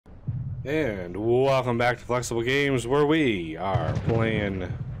And welcome back to Flexible Games, where we are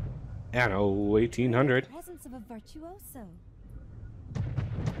playing Anno 1800. Presence of a virtuoso.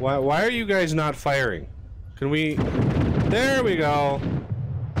 Why are you guys not firing? Can we... There we go.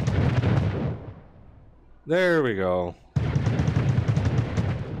 There we go.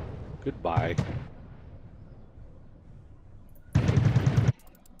 Goodbye.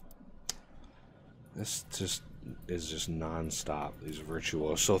 This just is just non-stop, these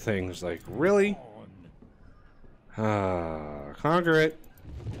virtuoso things. Like, really? Conquer it.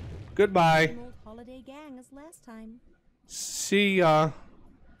 Goodbye. Same old holiday gang as last time. See ya.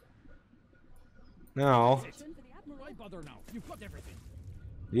 Now. You've got everything.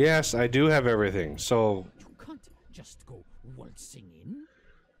 Yes, I do have everything. So. You can't just go waltzing in.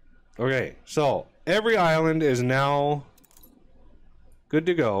 Okay, so every island is now good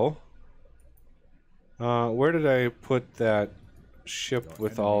to go. Where did I put that ship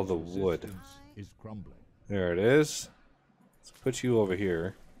with all the wood? Is crumbling. There it is. Let's put you over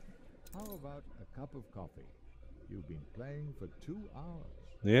here. How about a cup of coffee? You've been playing for 2 hours.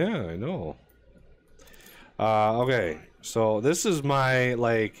 Yeah, I know. Okay, so this is my,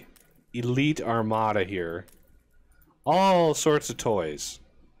 like, elite armada here. All sorts of toys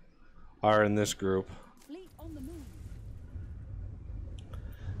are in this group. Fleet on the move.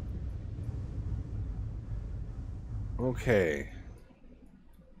 Okay.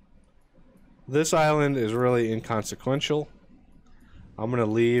 This island is really inconsequential. I'm gonna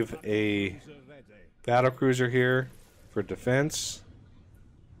leave a battlecruiser here for defense.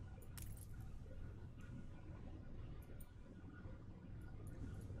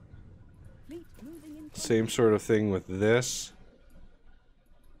 Fleet moving in. Same sort of thing with this.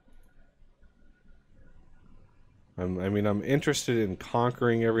 I mean, I'm interested in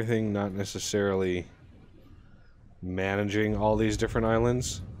conquering everything, not necessarily managing all these different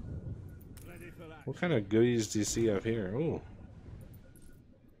islands. What kind of goodies do you see up here? Ooh.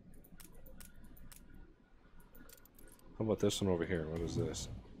 How about this one over here? What is this?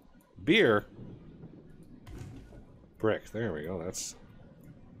 Beer? Brick. There we go. That's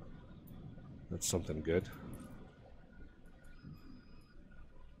something good.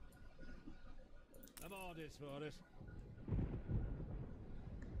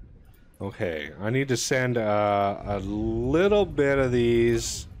 Okay, I need to send a little bit of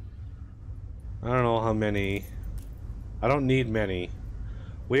these. I don't know how many. I don't need many.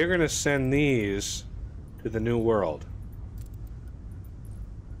 We are going to send these to the New World.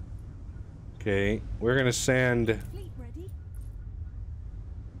 Okay, we're going to send Fleet ready.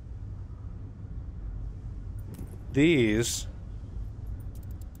 these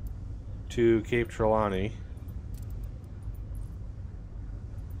to Cape Trelawney.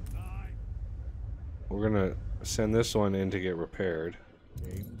 We're gonna send this one in to get repaired.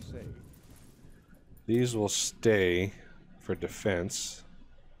 Game saved. These will stay for defense.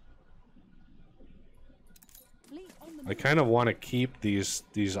 Fleet on the I move. kind of want to keep these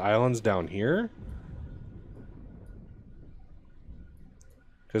islands down here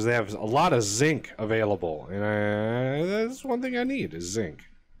because they have a lot of zinc available, and that's one thing I need is zinc.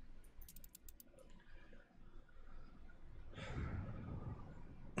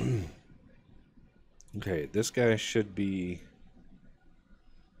 Okay, this guy should be.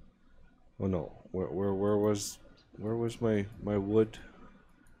 Oh no, where was my wood?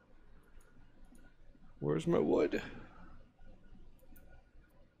 Where's my wood?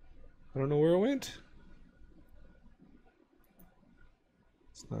 I don't know where it went.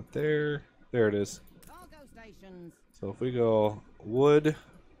 It's not there. There it is. Cargo stations. So if we go wood,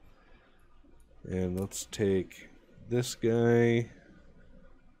 and let's take this guy.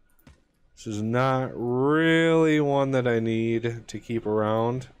 This is not really one that I need to keep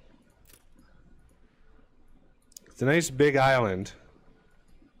around. It's a nice big island.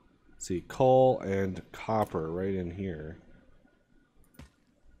 Let's see, coal and copper right in here.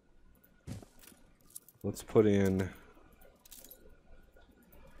 Let's put in...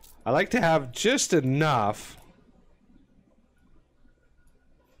 I like to have just enough.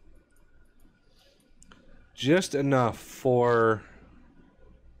 Just enough for...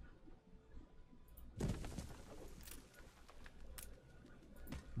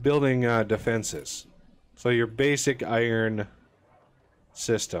 building defenses. So your basic iron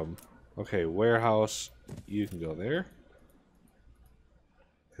system. Okay, warehouse, you can go there.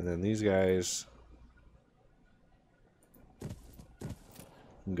 And then these guys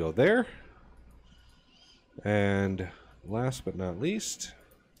can go there. And last but not least,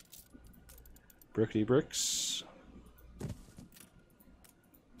 brickety bricks.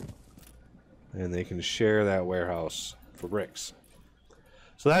 And they can share that warehouse for bricks.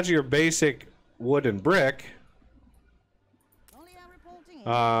 So that's your basic wood and brick.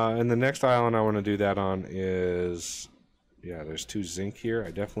 And the next island I want to do that on is... Yeah, there's 2 zinc here.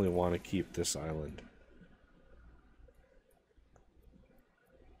 I definitely want to keep this island.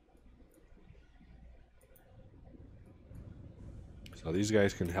 So these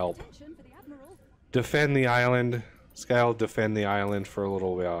guys can help defend the island. This guy will defend the island for a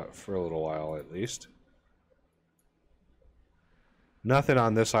little while at least. Nothing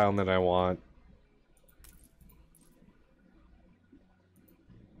on this island that I want.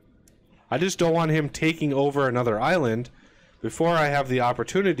 I just don't want him taking over another island before I have the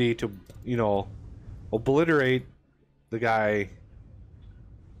opportunity to, you know, obliterate the guy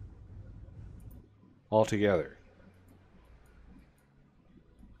altogether.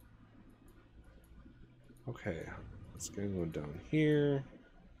 Okay, let's get one down here.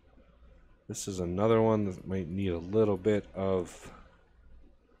 This is another one that might need a little bit of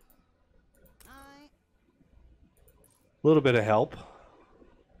help.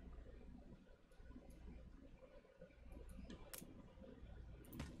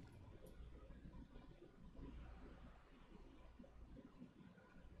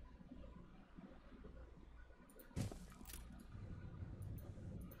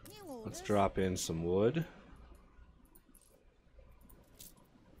 Let's drop in some wood.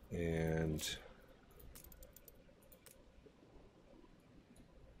 And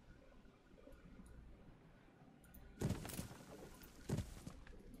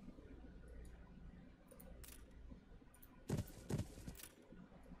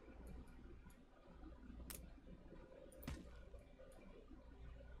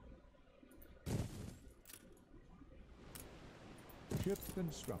Ship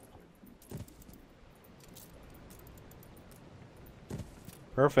constructed.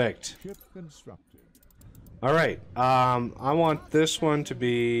 perfect. Ship constructed. All right. I want this one to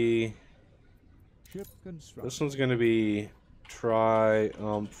be. Ship constructed. This one's gonna be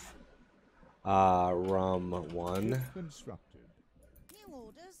Triumph Rum 1. Ship constructed. New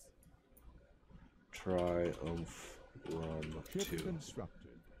orders. Triumph Rum Ship 2.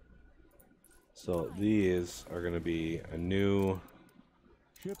 constructed. So these are gonna be a new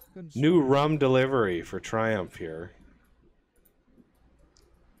Ship constructed. new rum delivery for Triumph here.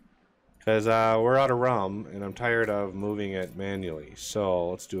 Because we're out of rum, and I'm tired of moving it manually. So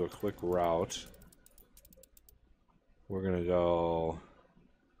let's do a quick route. We're going to go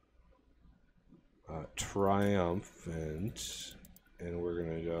Triumphant, and we're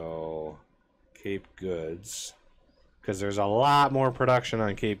going to go Cape Goods. Because there's a lot more production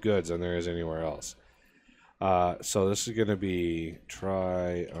on Cape Goods than there is anywhere else. So this is going to be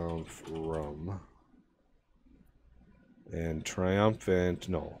Triumph Rum. And Triumphant,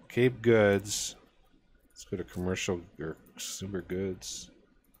 no, Cape Goods. Let's go to commercial or consumer goods.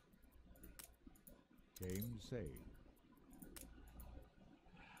 Game saved.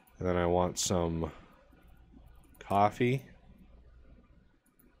 And then I want some coffee.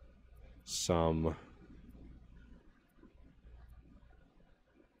 Some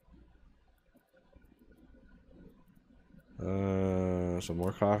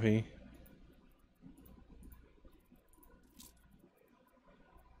more coffee.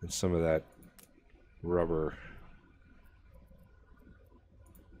 And some of that rubber.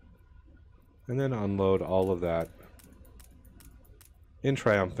 And then unload all of that in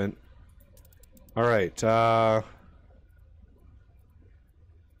Triumphant. Alright,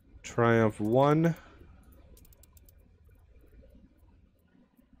 Triumph 1.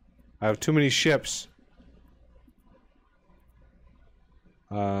 I have too many ships.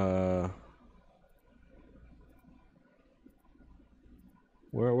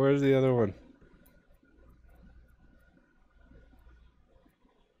 Where's the other one?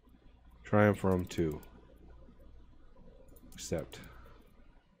 Triumph Rum 2. Accept.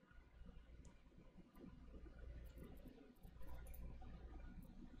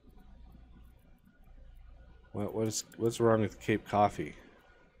 What's wrong with Cape Coffee?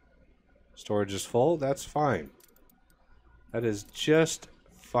 Storage is full? That's fine. That is just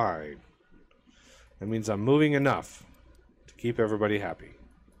fine. That means I'm moving enough to keep everybody happy.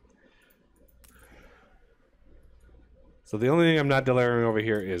 So the only thing I'm not delivering over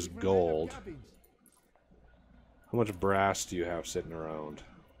here is gold. How much brass do you have sitting around?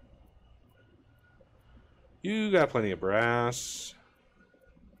 You got plenty of brass.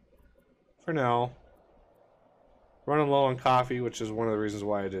 For now. Running low on coffee, which is one of the reasons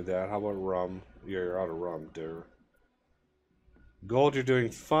why I did that. How about rum? You're out of rum, dear. Gold, you're doing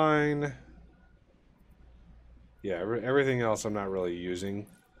fine. Yeah, everything else I'm not really using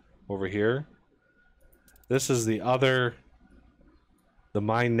over here. This is the other The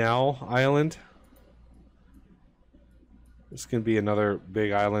Mine Now Island. This can be another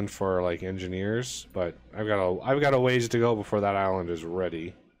big island for like engineers, but I've got a ways to go before that island is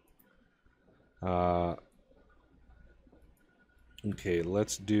ready. Okay,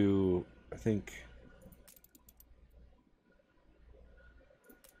 let's do, I think,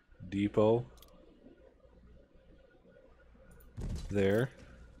 depot there.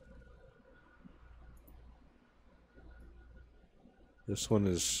 This one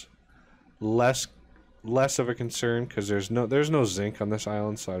is less of a concern because there's no zinc on this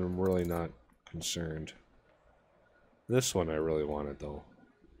island, so I'm really not concerned. This one I really wanted though.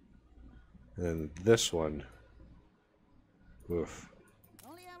 And this one, oof.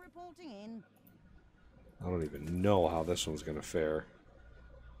 Reporting in. I don't even know how this one's gonna fare.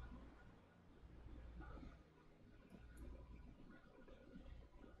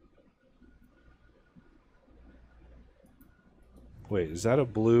 Wait, is that a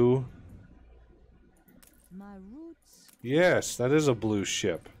blue? My roots. Yes, that is a blue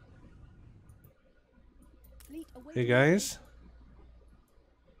ship. Fleet away. Hey guys.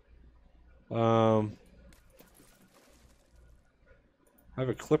 I have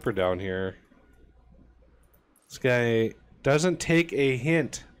a clipper down here. This guy doesn't take a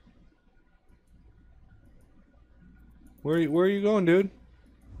hint. Where are you going, dude?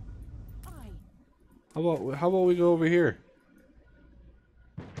 Aye. How about we go over here?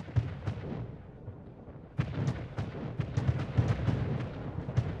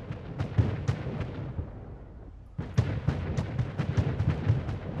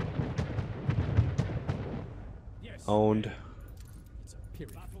 Yes. Owned. It's a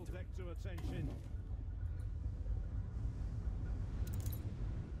period. Battle deck to attention.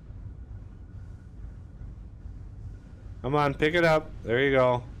 Come on, pick it up. There you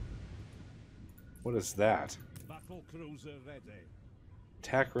go. What is that? Battle cruiser ready.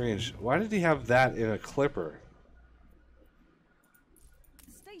 Attack range. Why did he have that in a clipper?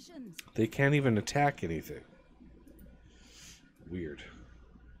 Stations. They can't even attack anything. Weird.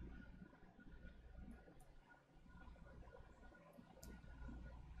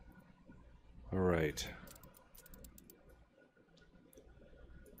 All right.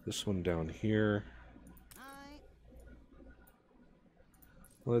 This one down here. Aye.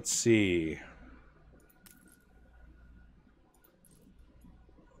 Let's see.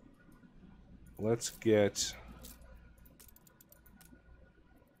 Let's get...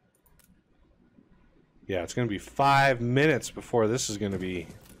 Yeah, it's going to be 5 minutes before this is going to be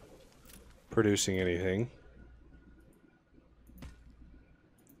producing anything.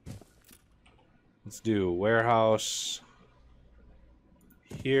 Let's do warehouse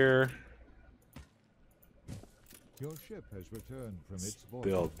here. Your ship has returned from its voyage.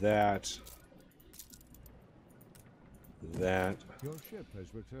 Build that. That. Your ship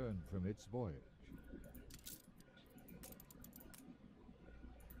has returned from its voyage.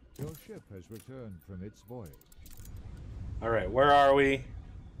 Your ship has returned from its voyage. All right, where are we?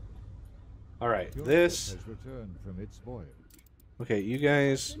 All right, Your this. ship has returned from its voyage. Okay, you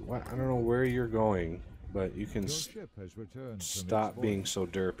guys. I don't know where you're going, but you can Your ship has returned from stop its being voyage. so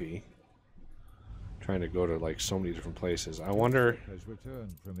derpy. Trying to go to like so many different places. I wonder. Your ship has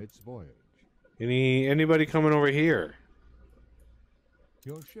returned from its voyage. Anybody coming over here?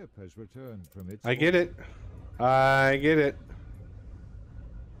 Your ship has returned from its I get it. I get it.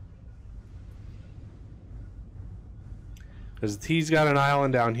 Because he's got an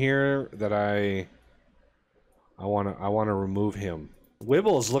island down here that I wanna remove him.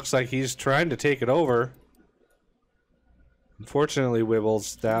 Wibbles looks like he's trying to take it over. Unfortunately,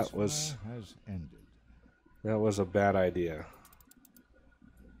 Wibbles, that was Ceasefire has ended. a bad idea.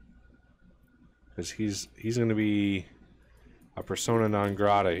 Because he's gonna be a persona non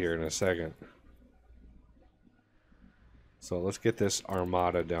grata here in a second. So let's get this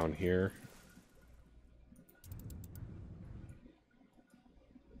armada down here.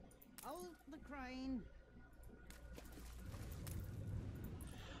 Hold the crane.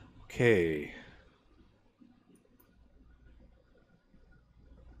 Okay.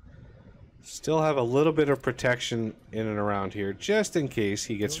 Still have a little bit of protection in and around here, just in case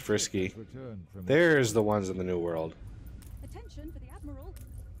he gets Your ship frisky. has returned from its There's the voyage. ones in the New World. Attention for the Admiral.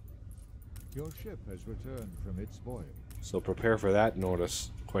 Your ship has returned from its voyage. So prepare for that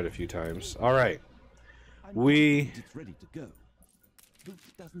notice quite a few times. All right. I'm We- confident it's ready to go.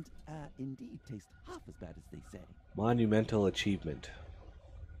 Which doesn't indeed taste half as bad as they say. Monumental achievement.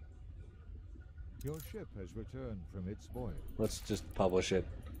 Your ship has returned from its voyage. Let's just publish it.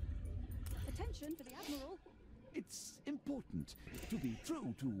 Attention for the Admiral. It's important to be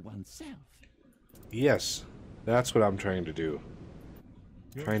true to oneself. Yes, that's what I'm trying to do.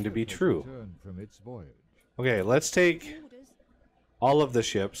 Your trying to ship be has true. returned from its voyage. Okay, let's take Orders. all of the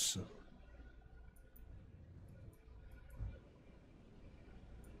ships.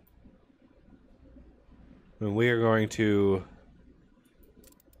 And we are going to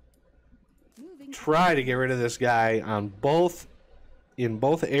Moving. try to get rid of this guy on in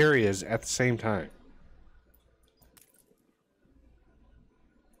both areas at the same time.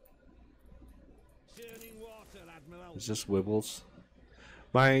 Churning water, Admiral. Is this Wibbles?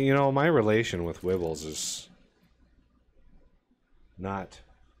 My relation with Wibbles is not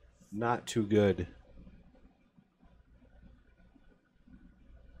too good.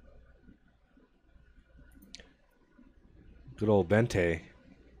 Good old Bente.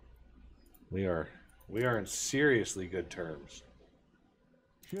 We are in seriously good terms.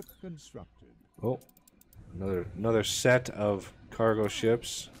 Ship constructed. Oh, another set of cargo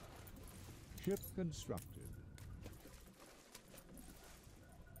ships. Ship constructed.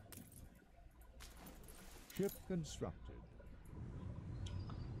 Ship constructed.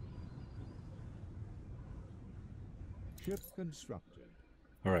 Ship constructed.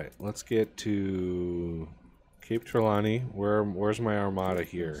 All right, let's get to Cape Trelawney. Where's my armada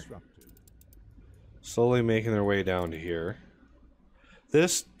here? Constructed. Slowly making their way down to here.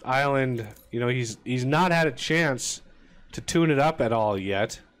 This island, he's not had a chance to tune it up at all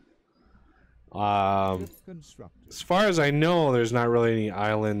yet. Ship constructed. As far as I know, there's not really any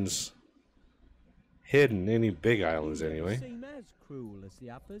islands hidden, any big islands anyway. Seem as cruel as the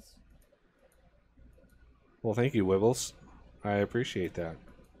others. Well, thank you, Wibbles. I appreciate that.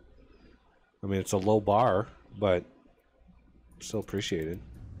 I mean, it's a low bar, but still appreciated.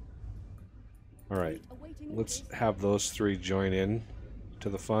 All right, Awaiting let's orders. have those three join in to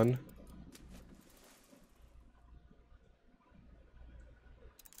the fun.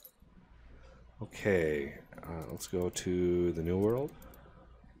 Okay, let's go to the New World.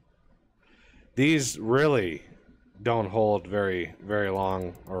 These really don't hold very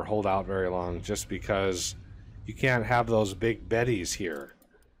long, or hold out very long, just because you can't have those big Bettys here.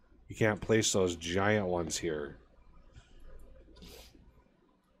 You can't place those giant ones here.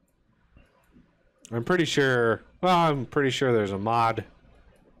 I'm pretty sure there's a mod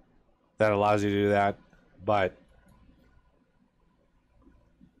that allows you to do that, but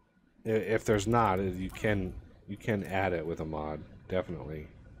if there's not, you can add it with a mod, definitely.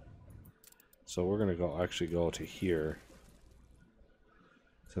 So we're gonna go to here,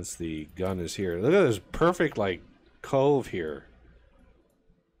 since the gun is here. Look at this perfect cove here.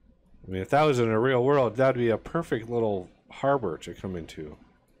 I mean, if that was in a real world, that'd be a perfect little harbor to come into.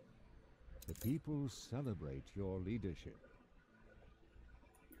 The people celebrate your leadership.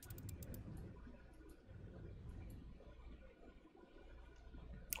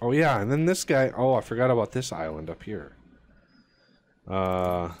 Oh yeah, and then this guy. Oh, I forgot about this island up here. Say,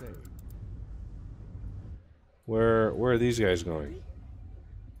 Where are these guys going?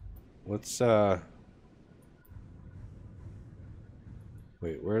 Let's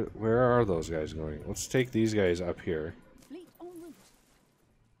wait, where are those guys going? Let's take these guys up here. Fleet en route.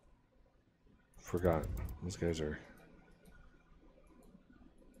 Forgot. Those guys are.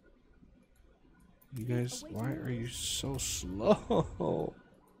 You guys, why are you so slow?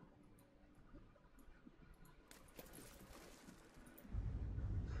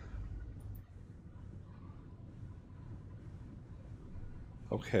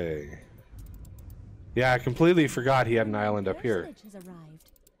 Okay. Yeah, I completely forgot he had an island up here. Personage has arrived.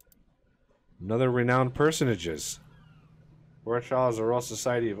 Another renowned personages. Warchild is a Royal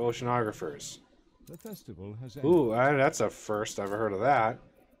Society of Oceanographers. the festival has ended. Ooh, that's a first I've heard of that.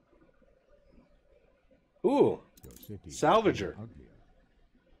 Ooh, Your city is Salvager. getting uglier.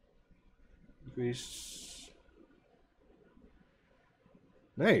 Greece.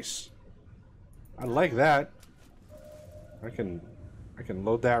 Nice. I like that. I can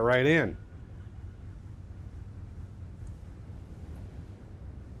load that right in.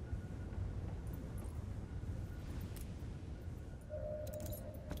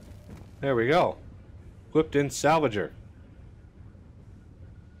 There we go. Equipped in Salvager.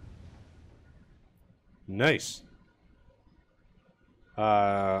 Nice.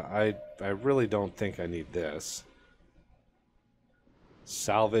 I really don't think I need this.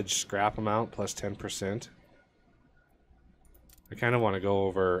 Salvage scrap amount plus 10%. I kind of want to go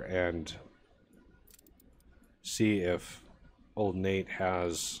over and see if old Nate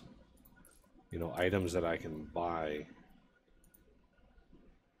has, you know, items that I can buy.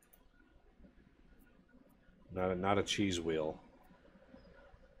 Not a cheese wheel.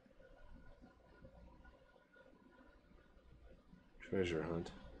 Treasure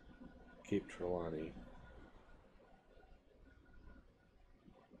hunt. Cape Trelawney.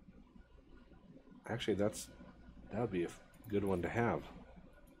 Actually, that would be a good one to have.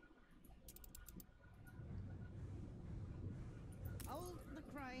 Hold the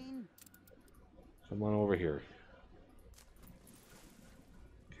crane. Come on over here.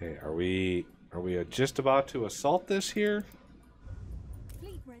 Okay, are we just about to assault this here?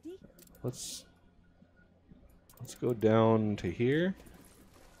 Fleet ready. Let's go down to here.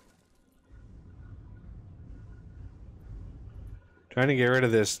 Trying to get rid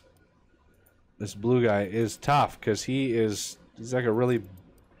of this blue guy is tough because he's like a really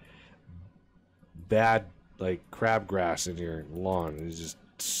bad like crabgrass in your lawn. It's just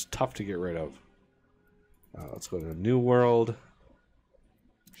it's tough to get rid of. Let's go to the New World.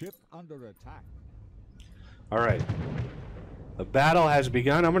 Ship under attack. All right, the battle has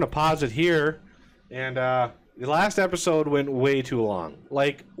begun. I'm going to pause it here, and the last episode went way too long,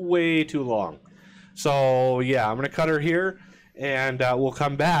 like way too long. So yeah, I'm going to cut her here. And we'll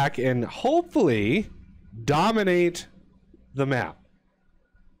come back and hopefully dominate the map.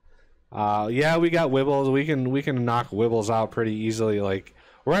 Yeah, we got Wibbles. We can knock Wibbles out pretty easily. Like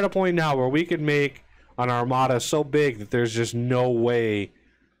we're at a point now where we could make an armada so big that there's just no way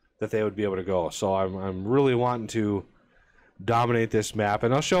that they would be able to go. So I'm really wanting to dominate this map,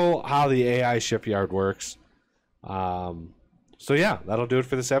 and I'll show how the AI shipyard works. So yeah, that'll do it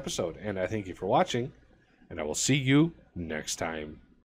for this episode, and I thank you for watching, and I will see you next time.